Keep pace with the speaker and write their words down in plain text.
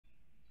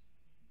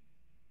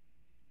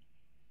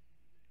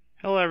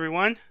Hello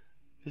everyone,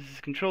 this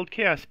is Controlled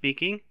Chaos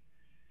speaking,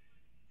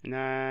 and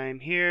I'm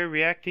here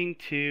reacting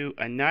to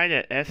A Night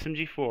at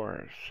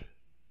SMG4's.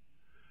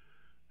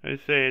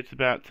 I'd say it's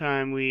about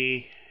time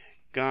we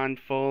gone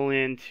full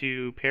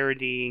into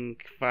parodying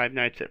Five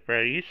Nights at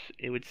Freddy's,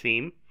 it would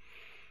seem,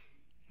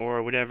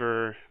 or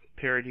whatever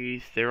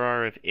parodies there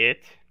are of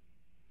it.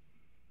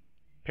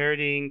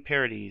 Parodying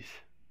parodies.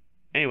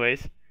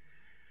 Anyways,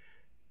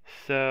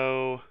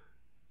 so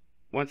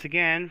once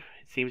again,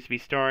 it seems to be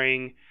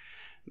starring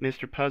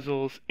Mr.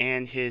 Puzzles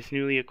and his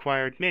newly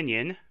acquired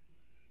minion.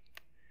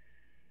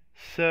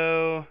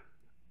 So,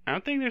 I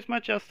don't think there's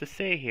much else to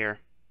say here,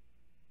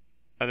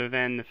 other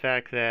than the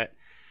fact that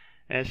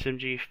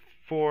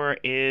SMG4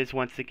 is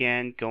once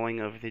again going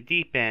over the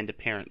deep end,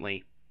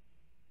 apparently.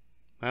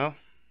 Well,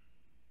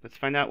 let's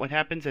find out what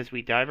happens as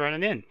we dive right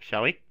on in,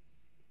 shall we?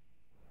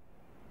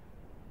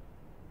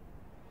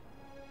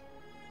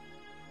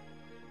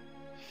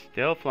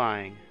 Still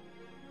flying.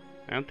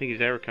 I don't think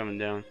he's ever coming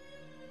down.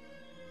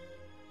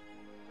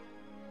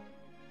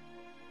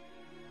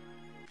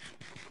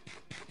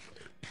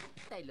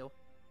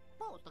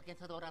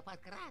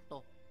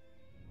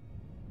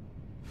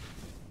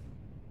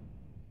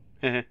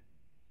 Okay.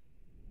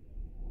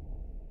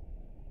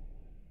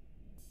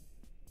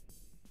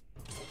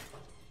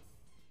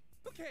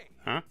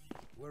 Huh?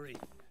 We're in.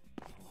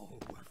 Oh,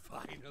 we're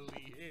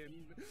finally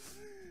in.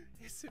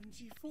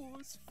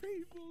 SMG4's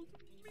fabled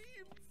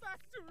meme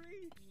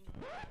factory.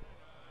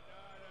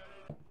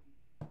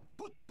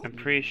 I'm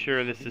pretty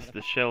sure this is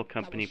the shell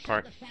company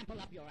part.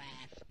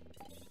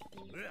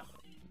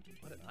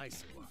 What an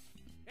eyesore.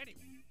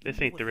 Anyway,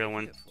 This ain't the real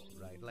one.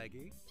 Right,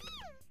 Leggy?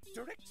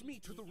 Direct me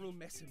to the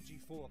room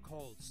SMG4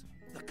 calls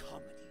the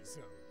Comedy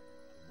Zone.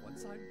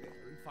 Once I'm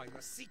there and find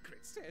the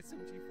secrets to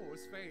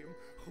SMG4's fame,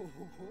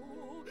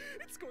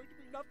 it's going to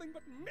be nothing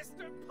but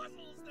Mr.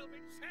 Puzzles they'll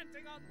be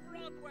chanting on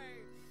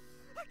Broadway.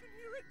 I can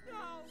hear it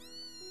now.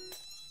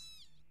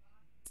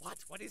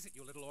 What is it,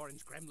 you little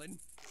orange gremlin?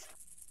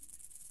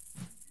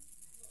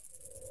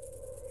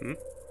 Hmm?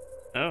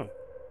 Oh.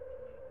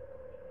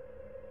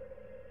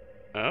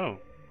 Oh.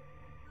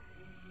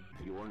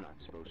 You're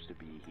not supposed to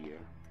be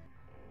here.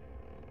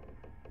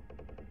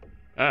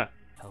 Ah.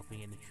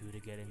 Helping an intruder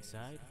get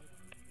inside?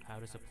 How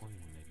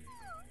disappointing, Nicky.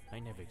 I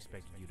never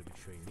expected you to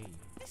betray me.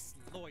 This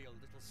loyal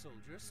little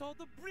soldier saw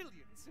the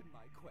brilliance in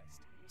my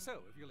quest.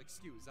 So, if you'll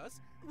excuse us,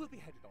 we'll be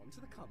headed on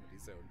to the Comedy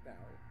Zone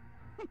now.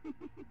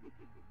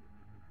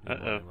 You're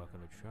more than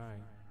welcome to try,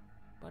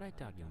 but I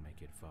doubt you'll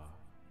make it far.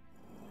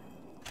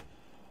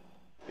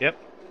 Yep.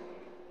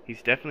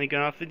 He's definitely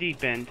gone off the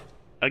deep end.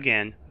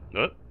 Again.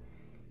 Oh.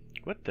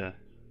 What the?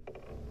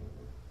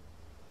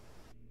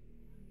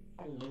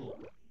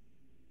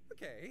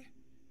 Okay,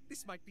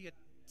 this might be a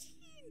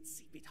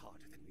teensy bit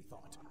harder than we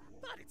thought,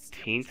 but it's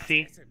still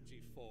Teensy? just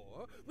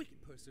SMG4. We can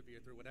persevere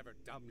through whatever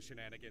dumb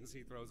shenanigans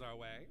he throws our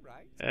way,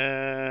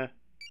 right?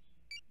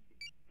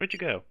 Where'd you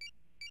go?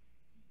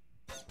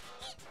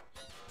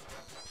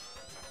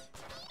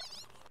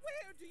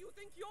 Where do you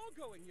think you're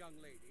going,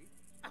 young lady?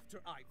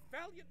 After I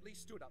valiantly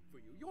stood up for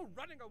you, you're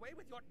running away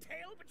with your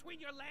tail between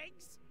your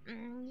legs?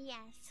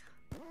 Yes.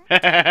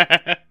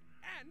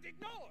 And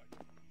ignored!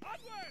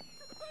 Onward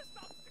to the first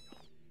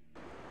obstacle!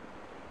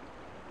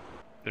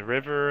 The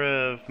river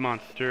of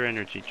monster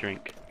energy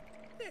drink.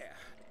 There.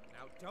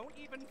 Now don't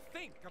even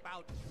think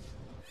about...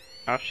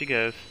 Off she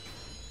goes.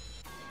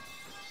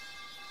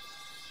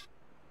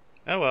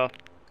 Oh well.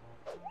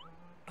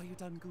 Are you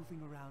done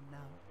goofing around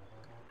now?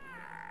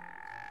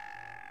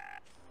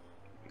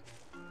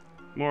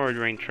 More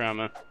rain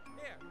trauma.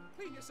 Here,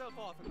 clean yourself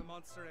off in the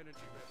Monster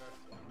Energy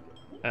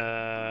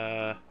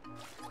River.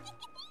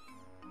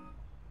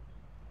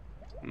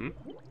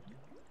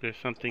 There's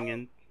something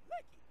in...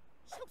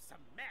 Show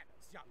some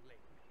manners, young lady.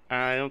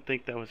 I don't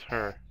think that was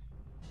her.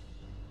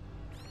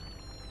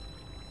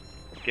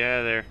 Get out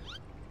of there.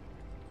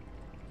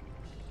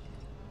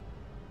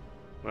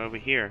 What have we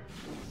here?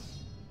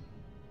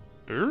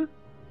 Oh,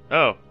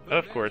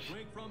 of course.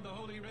 From the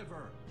Holy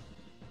River.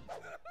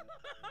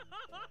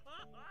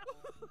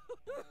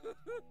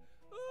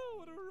 Oh,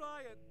 what a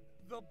riot!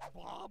 The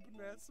Bob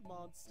Ness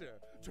monster,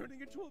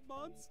 turning into a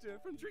monster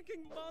from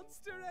drinking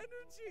Monster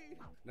Energy.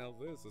 Now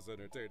this is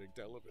entertaining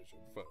television,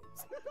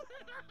 folks.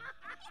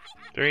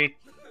 3,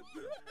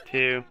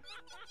 2,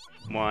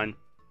 1.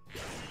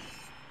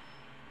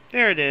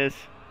 There it is.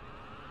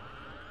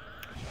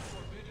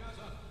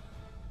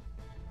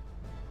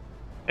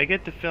 I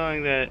get the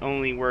feeling that it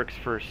only works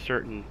for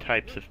certain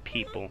types of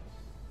people.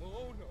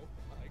 Oh no,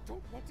 I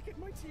don't want to get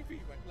my TV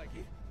wet,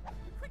 Leggy.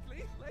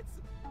 Quickly, let's...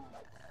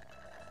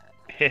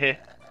 Hehe.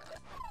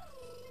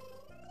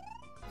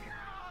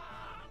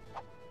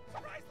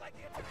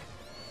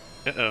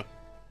 Uh-oh.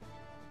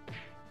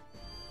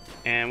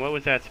 And what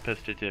was that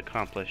supposed to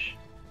accomplish?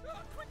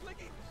 Quick,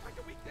 Leggy! Find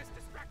a weakness,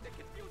 distract it,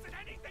 confuse it,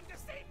 anything to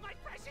save my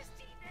precious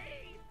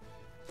TV!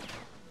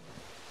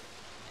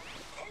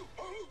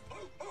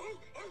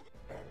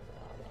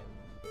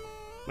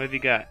 What have you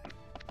got?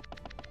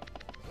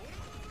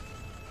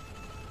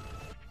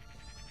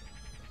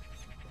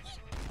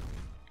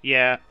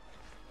 Yeah,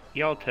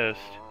 y'all toast.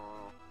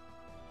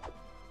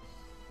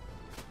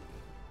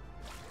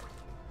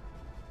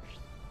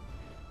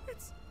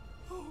 It's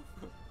over.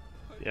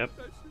 My Yep.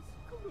 precious,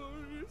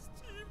 glorious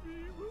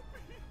TV will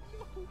be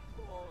no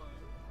more.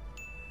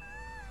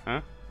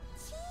 Huh?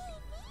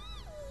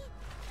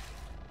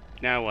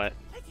 Now what?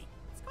 Peggy,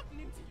 it's gotten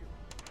into you.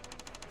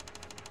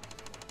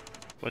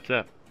 What's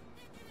up?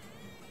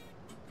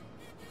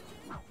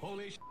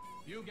 Holy sh!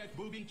 You get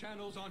moving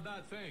channels on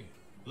that thing.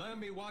 Let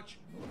me watch.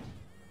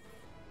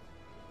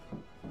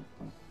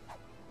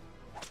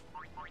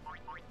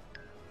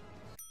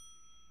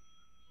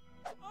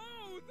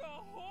 Oh, the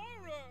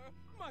horror!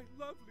 My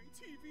lovely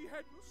TV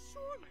head will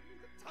surely be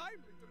the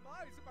timely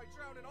demise if I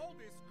drown in all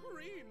this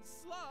green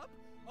slop.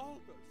 All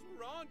those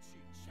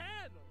raunchy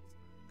channels.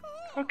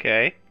 God.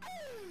 Okay.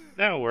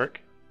 That'll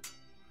work.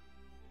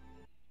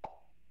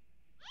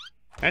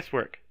 Nice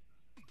work.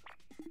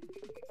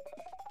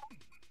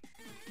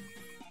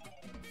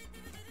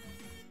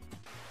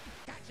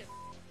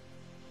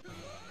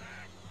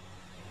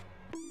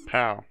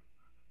 Pow.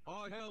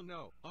 Oh hell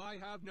no! I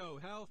have no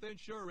health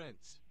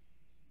insurance.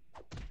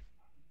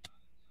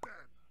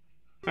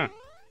 Huh.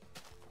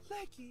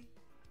 Leggy,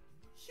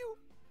 you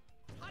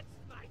touched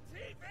my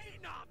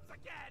TV knobs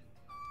again!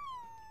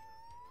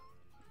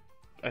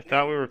 I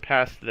thought we were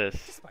past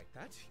this. Despite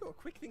that, your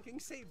quick thinking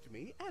saved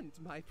me and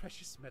my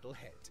precious metal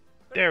head.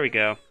 There we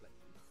go.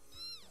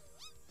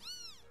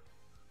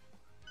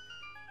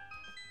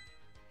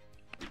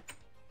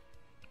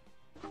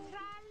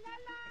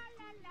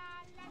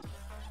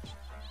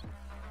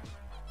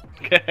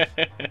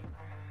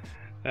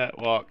 That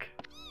walk.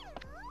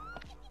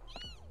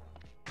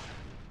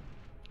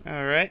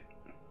 Alright.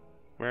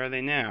 Where are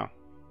they now?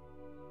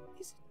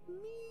 Is it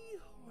me,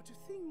 or do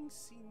things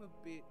seem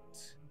a bit...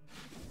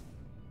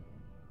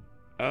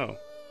 Oh.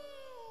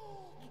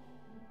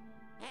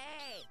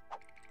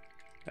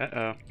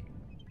 Uh-oh.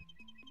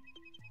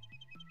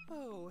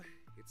 Oh,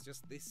 it's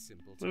just this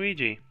simple.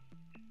 Luigi.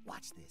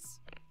 Watch this.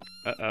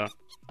 Uh-oh.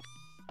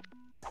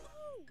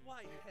 Oh,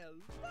 why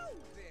hello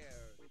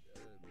there,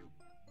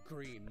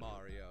 Green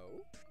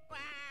Mario.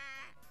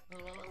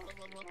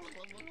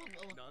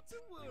 Not to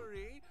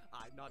worry,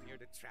 I'm not here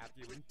to trap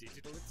you in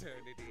digital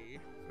eternity.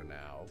 For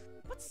now.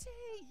 But say,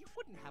 you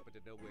wouldn't happen to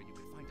know where you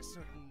could find a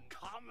certain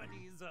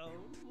comedy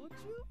zone, would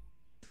you?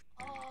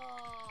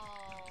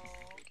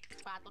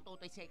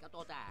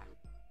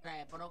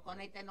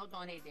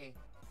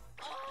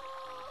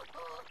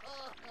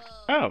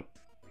 Oh.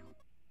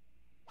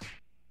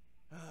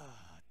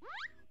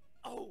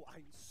 Oh,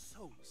 I'm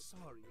so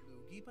sorry,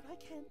 Loogie, but I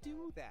can't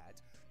do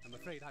that. I'm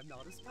afraid I'm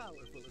not as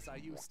powerful as I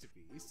used to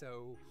be,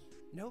 so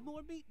no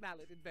more meat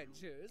mallet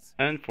adventures.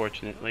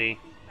 Unfortunately.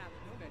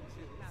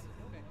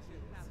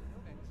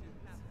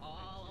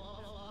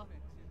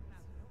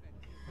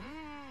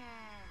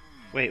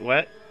 Wait,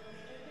 what?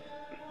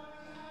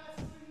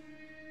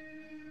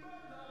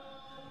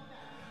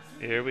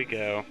 Here we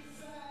go.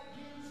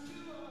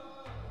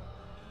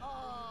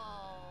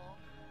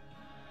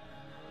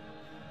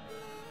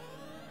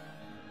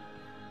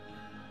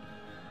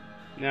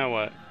 Now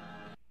what?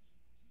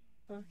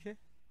 Okay.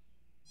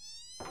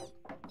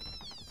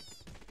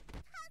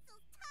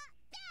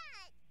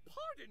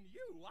 Pardon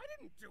you, I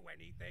didn't do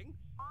anything.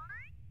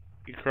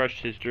 You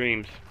crushed his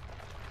dreams.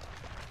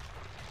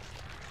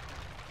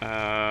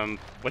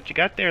 What you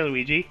got there,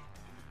 Luigi?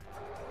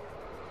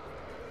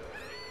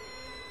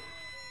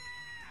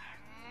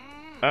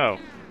 Oh.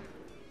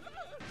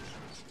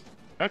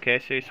 Okay,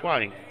 so you're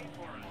swatting.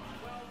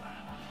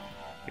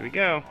 Here we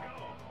go.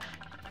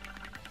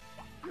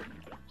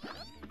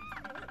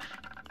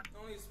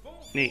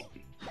 Neat.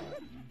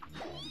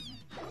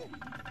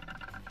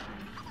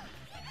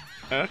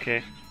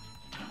 Okay.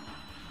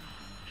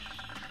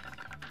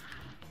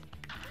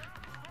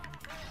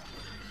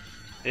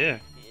 Yeah.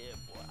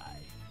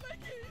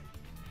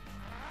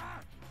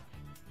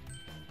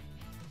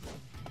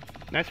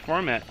 Nice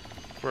format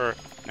for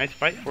nice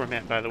fight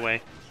format, by the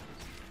way.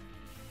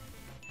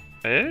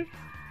 Eh?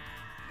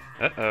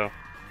 Uh-oh.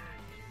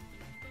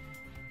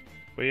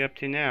 What are you up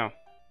to now?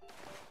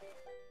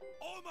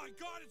 Oh my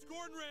God! It's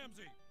Gordon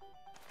Ramsay.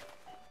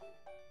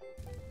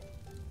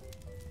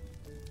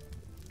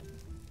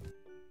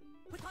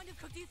 What kind of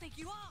cook do you think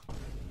you are?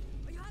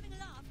 Are you having a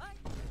laugh, huh?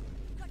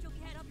 You've got your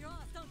head up your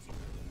ass, don't you?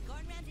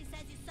 Gordon Ramsay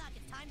says you suck.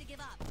 It's time to give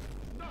up.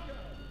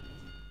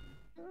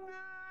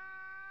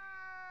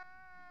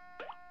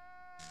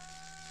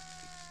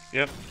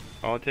 Yep.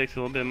 All it takes is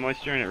a little bit of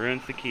moisture and it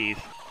ruins the keys.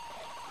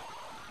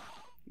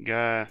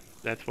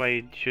 That's why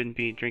you shouldn't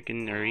be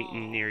drinking or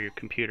eating near your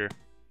computer.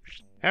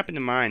 Happened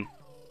to mine.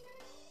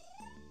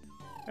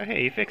 Oh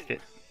hey, you fixed it.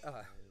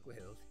 Well,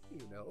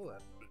 you know,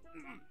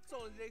 it's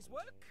all a day's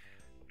work.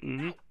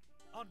 Mm-hmm. Now,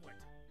 onward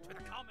to the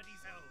comedy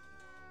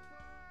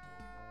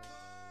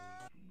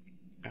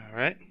zone.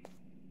 Alright.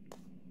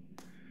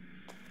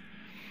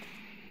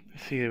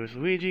 Let's see, there was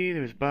Luigi,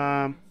 there was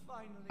Bob.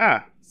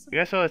 Ah, I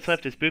guess all that's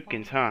left is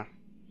Boopkins, huh?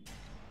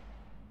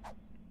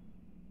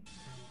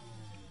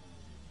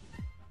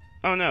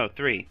 Oh no,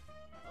 3.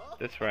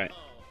 That's right.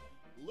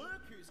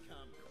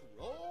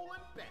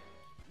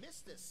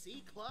 a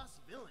C-class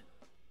villain.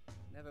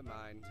 Never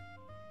mind.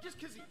 Just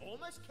because he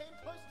almost came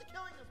close to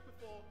killing us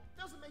before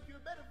doesn't make you a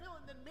better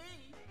villain than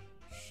me.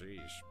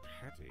 Sheesh,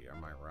 petty,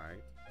 am I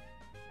right?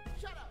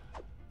 Shut up!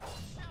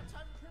 Now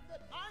time to prove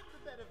that I'm the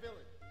better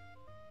villain.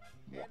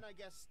 And I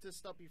guess to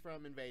stop you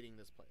from invading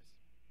this place.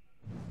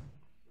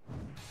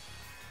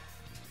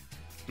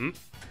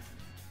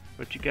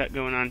 What you got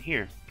going on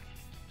here?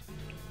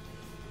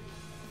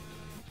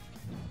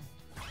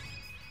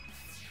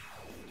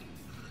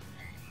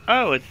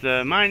 Oh, it's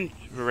the mind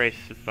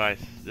erase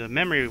device, the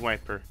memory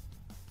wiper.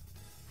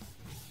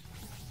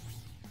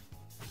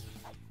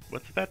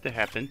 What's about to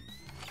happen?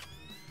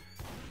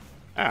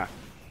 Ah.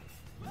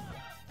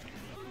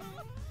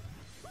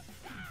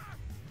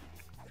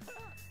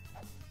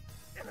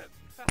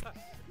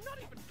 Not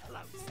even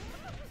close.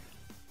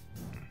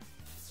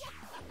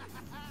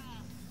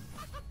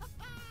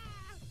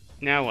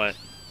 Now what?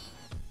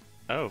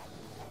 Oh.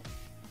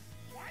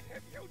 What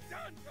have you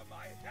done to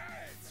my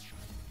head?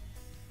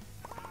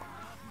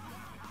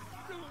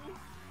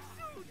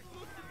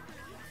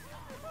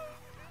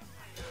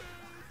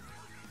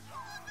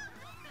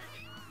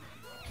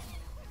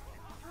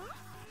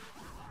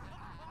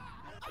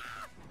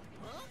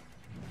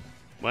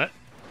 What?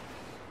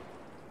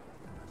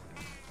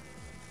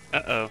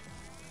 Uh-oh.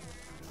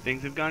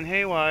 Things have gone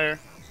haywire.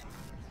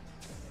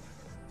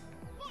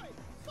 Boy,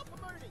 stop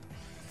promoting! The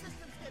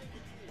system's getting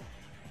confused.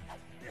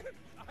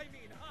 I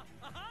mean,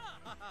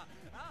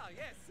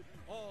 yes,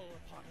 all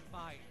part of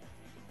my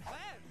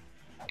plan.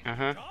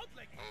 Uh-huh.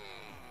 Godlike.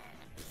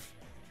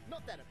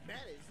 Not that it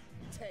matters.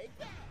 Take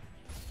that!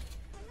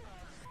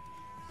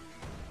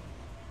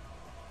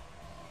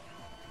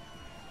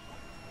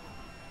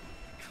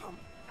 Come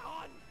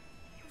on!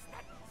 Use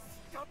that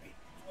stubby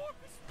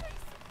dwarfish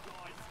face of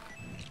yours!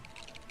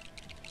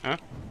 Huh?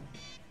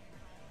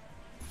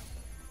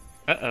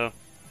 Uh-oh.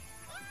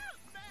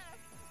 Man,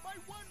 my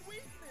one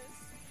weakness!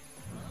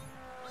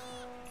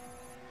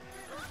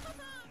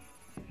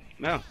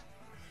 No.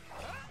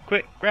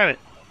 Quick, grab it.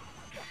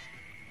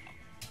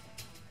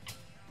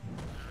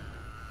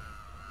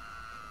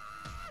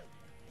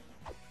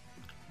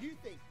 You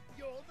think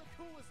you're the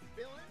coolest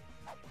villain?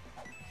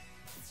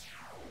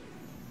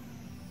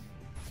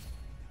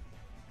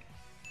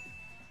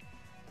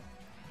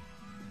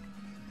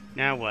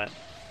 Now what? You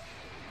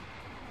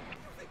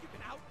think you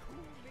can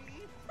out-cool me?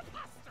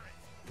 Preposterous!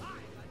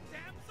 I'm a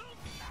damsel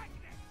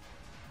magnet!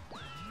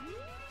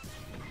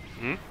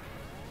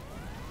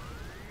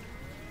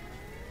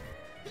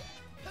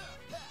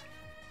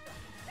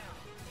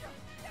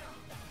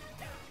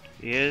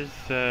 He is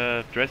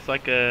dressed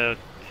like a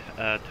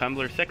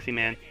Tumblr sexy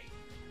man.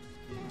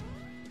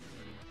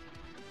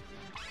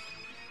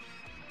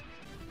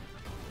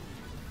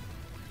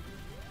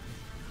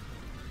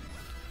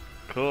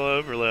 Cool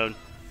overload.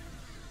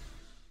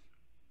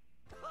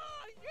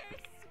 Ah, yes!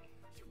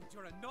 You and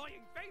your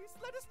annoying face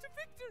led us to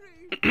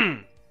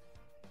victory!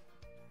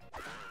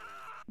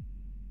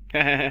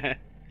 I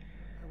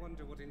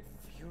wonder what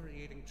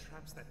infuriating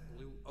traps that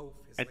blue oaf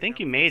is. I think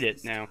you made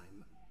it now.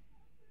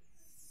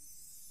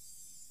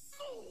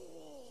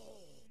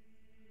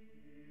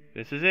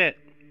 This is it.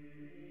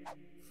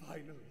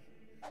 Finally,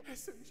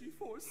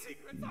 SMG4's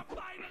secrets are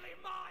finally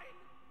mine!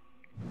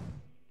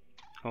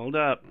 Hold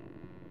up.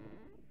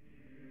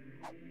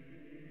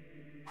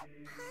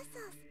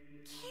 Puzzles.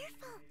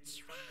 Careful.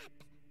 Trap.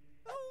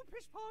 Oh,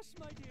 pish posh,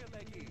 my dear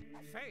Leggy.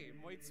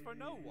 Fame waits for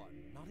no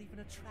one, not even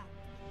a trap.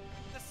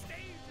 The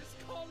stage is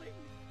calling.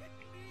 It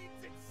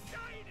needs its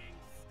shining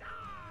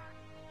star!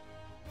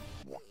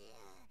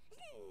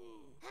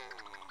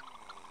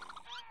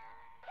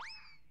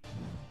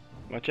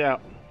 Watch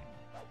out.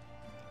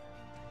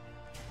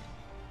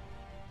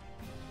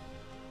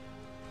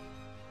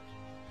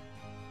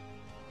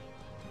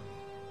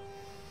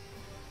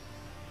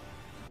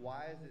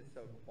 Why is it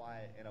so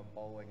quiet in a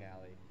bowling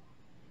alley?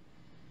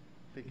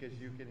 Because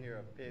you can hear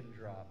a pin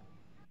drop.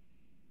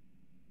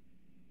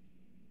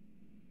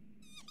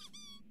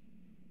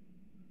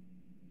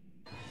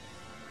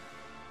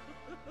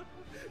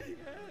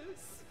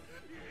 Yes!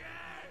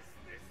 Yes!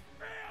 This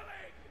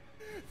feeling!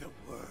 The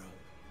world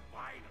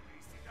finally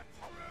see the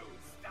true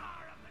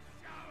star of the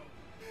show!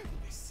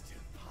 Mr.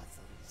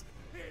 Puzzles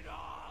in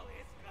all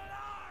his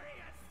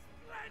glorious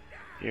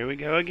splendor! Here we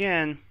go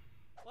again.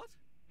 What?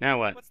 Now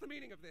what? What's the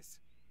meaning of this?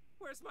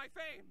 Where's my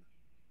fame?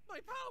 My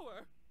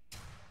power?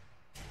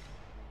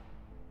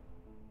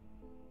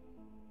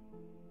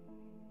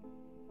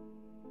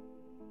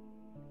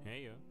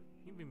 Hey,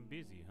 you've been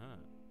busy, huh?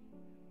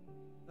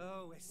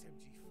 Oh,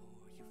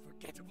 SMG4, you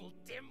forgettable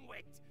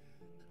dimwit!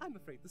 I'm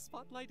afraid the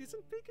spotlight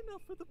isn't big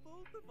enough for the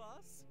both of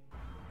us.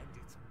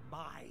 And it's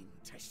mine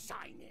to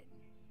shine in.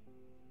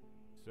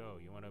 So,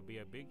 you wanna be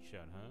a big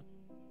shot, huh?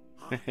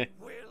 I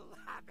will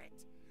have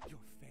it!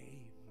 Your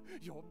fame,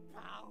 your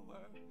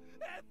power,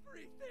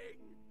 everything!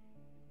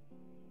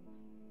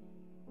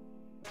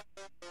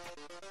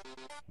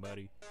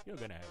 Buddy, you're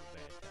gonna have a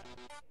bad time.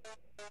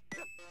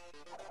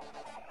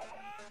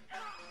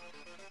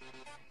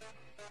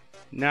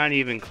 Not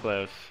even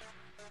close.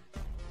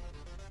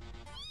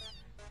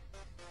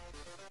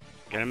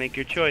 Gotta make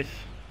your choice.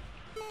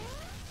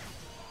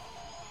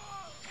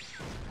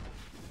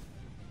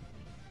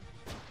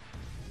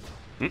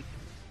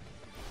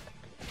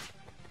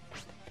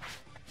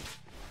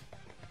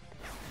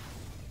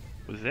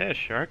 Was that a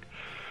shark?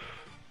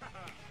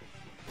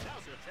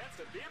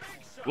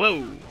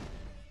 Whoa!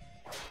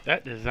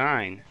 That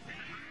design.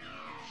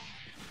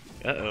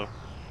 Uh-oh.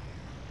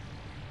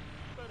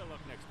 Better luck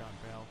next time,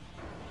 pal.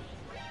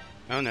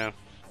 Oh no.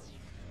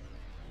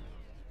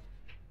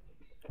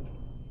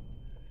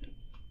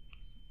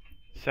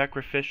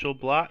 Sacrificial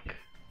block.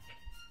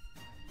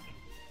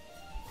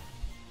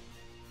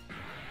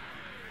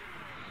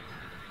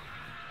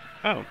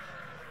 Oh.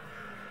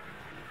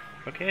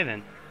 Okay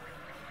then.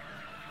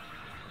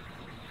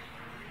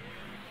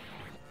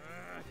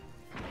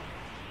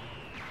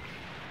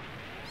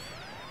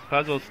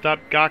 Puzzle, stop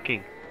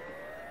gawking.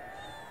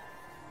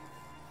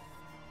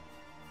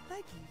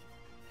 Thank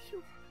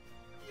you.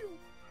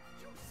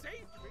 You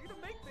saved me to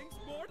make things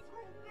more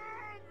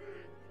dramatic.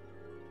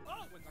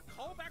 Oh, when the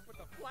callback with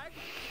the flag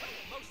was so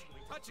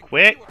emotionally touching.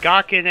 Quit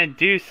gawking and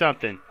do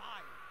something.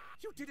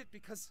 You did it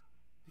because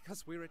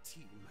we're a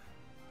team.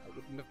 I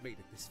wouldn't have made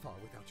it this far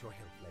without your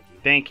help, Leggy.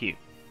 Thank you.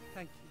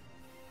 Thank you,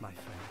 my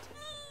friend.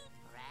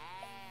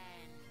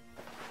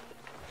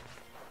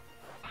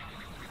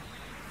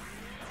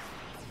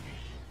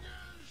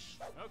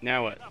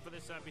 Now what? Enough of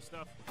this sappy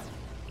stuff.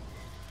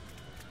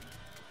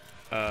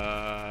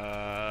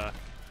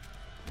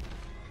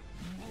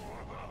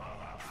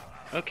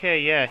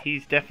 Okay, yeah,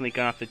 he's definitely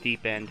gone off the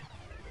deep end.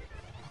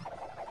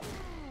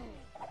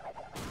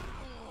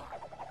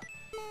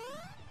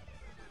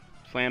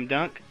 Slam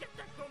dunk.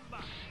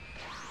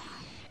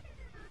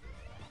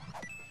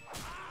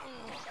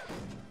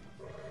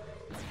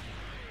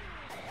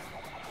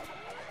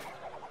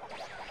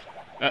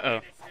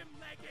 Uh-oh.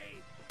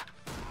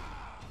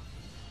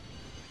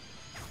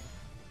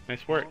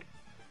 Nice work.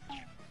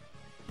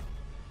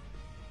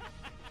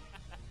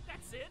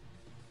 That's it?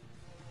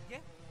 Yeah,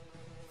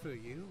 for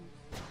you.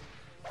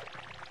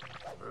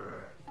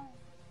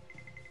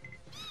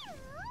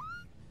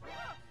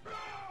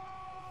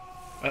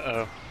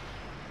 Uh-oh.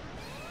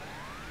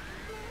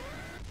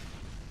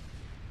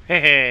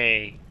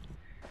 Hey!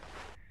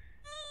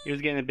 He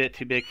was getting a bit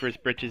too big for his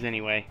britches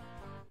anyway.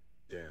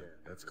 Damn,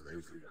 that's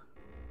crazy.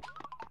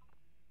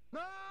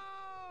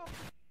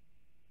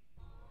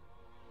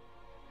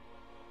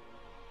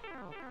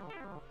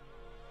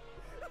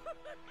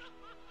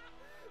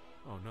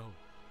 Oh no.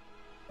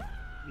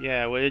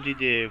 Yeah, what did you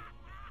do?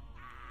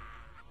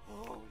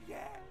 Oh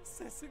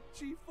yes,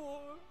 SMG4.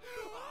 Oh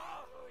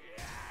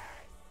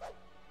yes.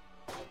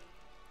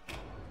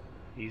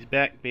 He's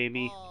back,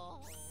 baby. Oh.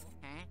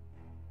 Huh?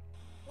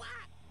 What?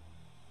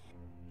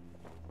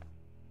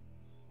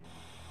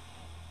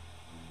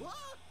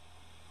 What?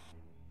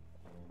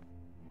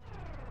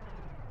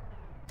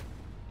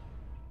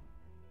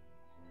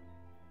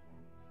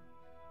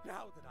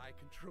 Now that I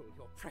control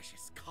your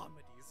precious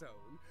comedy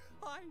zone,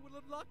 I will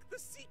unlock the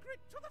secret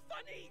to the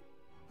funny!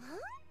 Huh?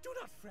 Do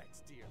not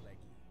fret, dear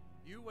Leggy.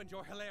 You and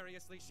your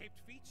hilariously shaped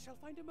feet shall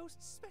find a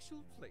most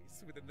special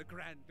place within the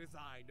grand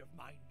design of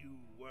my new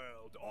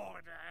world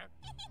order.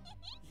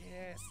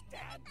 Yes,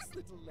 dance,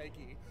 little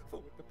Leggy,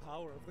 for with the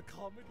power of the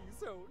comedy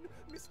zone,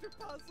 Mr.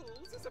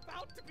 Puzzles is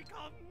about to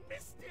become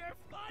Mr.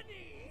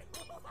 Funny!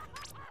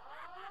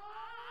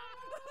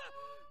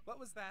 What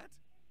was that?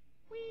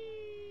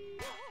 Whee!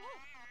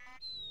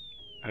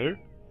 Oh?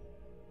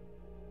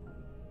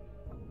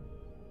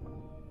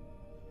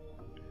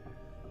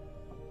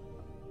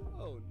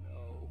 Oh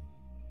no.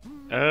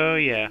 Oh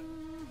yeah.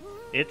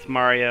 It's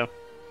Mario.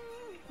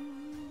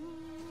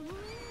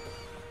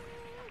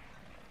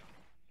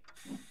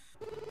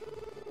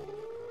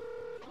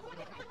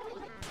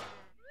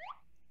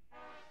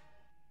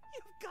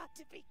 You've got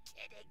to be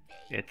kidding me!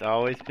 It's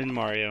always been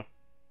Mario.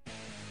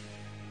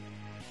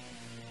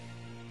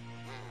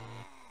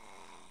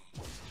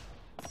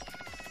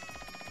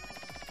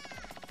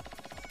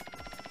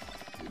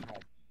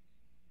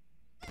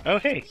 Oh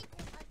hey.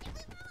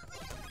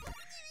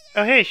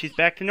 Oh hey, she's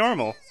back to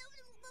normal.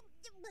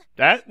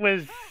 That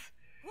was...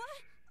 What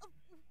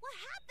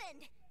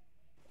happened?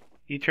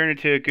 You turned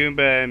into a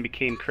Goomba and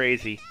became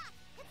crazy.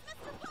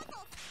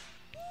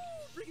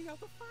 Bringing out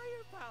the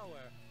firepower!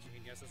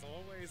 Genius as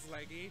always,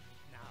 Leggy.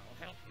 Now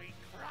help me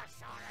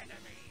crush our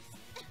enemies!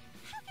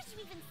 How could you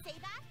even say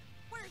that?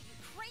 What are you,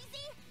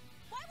 crazy?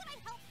 Why would I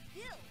help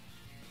you?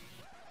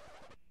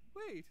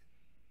 Wait,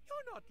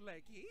 you're not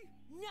Leggy.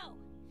 No,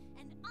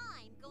 and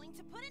I'm going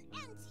to put an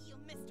end to you,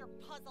 Mr.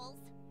 Puzzles.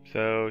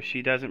 So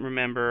she doesn't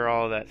remember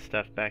all that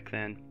stuff back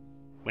then.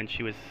 When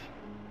she was...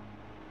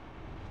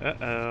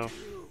 Uh-oh.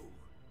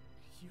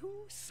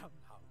 You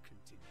somehow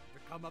continue to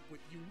come up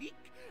with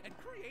unique and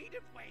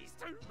creative ways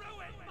to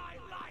ruin my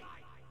life!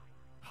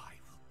 I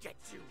will get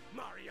you,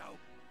 Mario!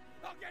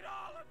 I'll get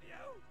all of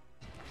you!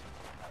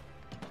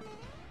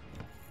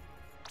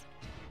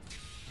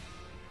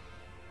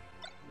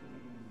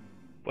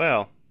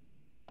 Well,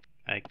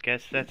 I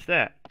guess that's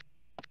that.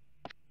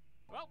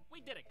 Well, we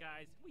We did it,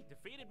 guys. We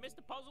defeated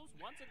Mr. Puzzles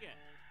once again.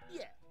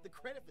 Yeah, the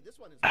credit for this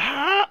one is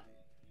Ah!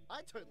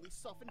 I totally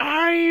softened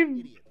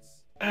I'm-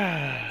 idiots. So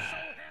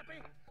happy.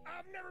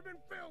 I've never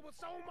been filled with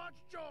so much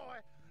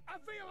joy. I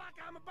feel like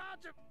I'm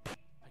about to...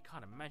 I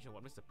can't imagine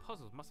what Mr.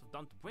 Puzzles must have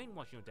done to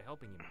brainwash you into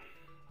helping him.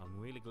 I'm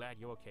really glad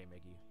you're okay,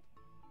 Maggie.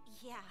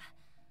 Yeah,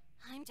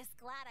 I'm just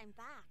glad I'm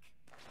back.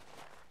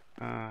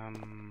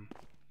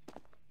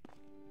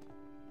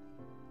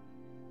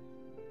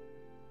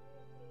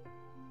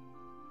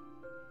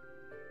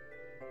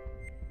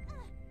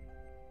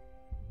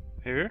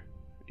 Here?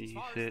 As You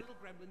far as sit. little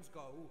gremlins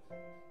go,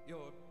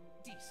 you're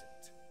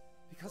decent.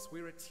 Because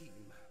we're a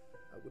team.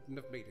 I wouldn't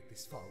have made it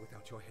this far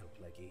without your help,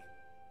 Leggy.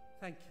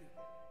 Thank you,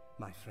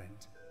 my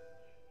friend.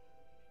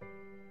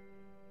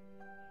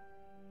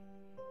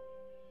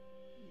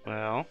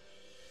 Well.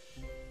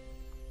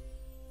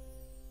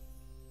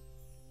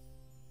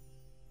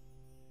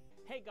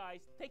 Hey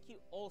guys, thank you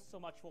all so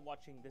much for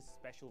watching this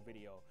special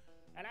video.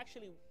 And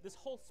actually, this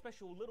whole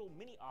special little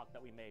mini arc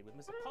that we made with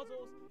Mr.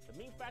 Puzzles, the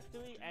Meme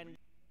Factory, and...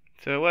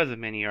 So it was a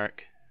mini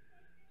arc.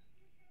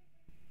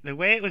 The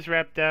way it was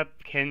wrapped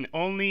up can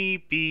only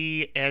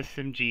be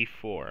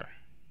SMG4.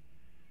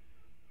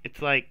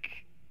 It's like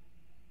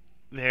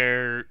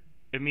they're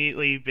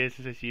immediately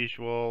business as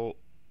usual,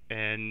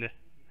 and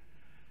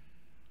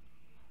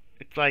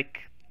it's like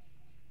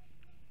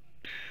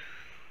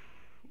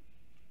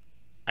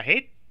I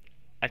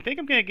think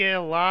I'm gonna get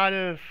a lot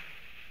of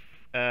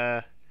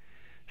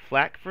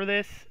flack for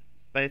this,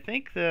 but I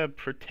think the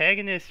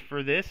protagonist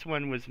for this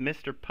one was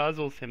Mr.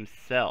 Puzzles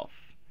himself.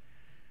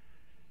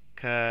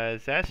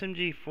 Because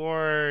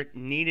SMG4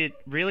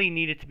 really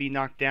needed to be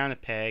knocked down a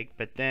peg,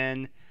 but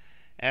then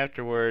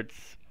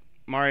afterwards,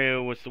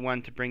 Mario was the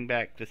one to bring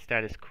back the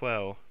status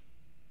quo.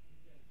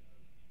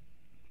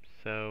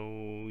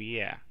 So,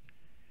 yeah.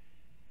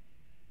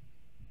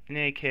 In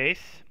any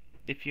case,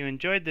 if you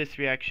enjoyed this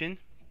reaction,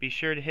 be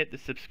sure to hit the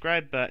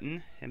subscribe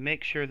button and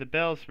make sure the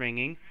bell's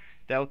ringing.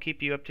 That will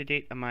keep you up to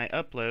date on my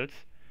uploads.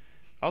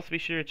 Also be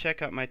sure to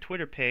check out my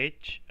Twitter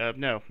page,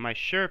 my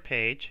Sure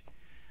page.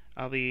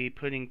 I'll be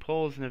putting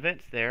polls and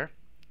events there.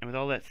 And with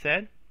all that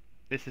said,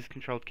 this is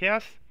Controlled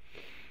Chaos,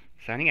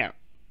 signing out.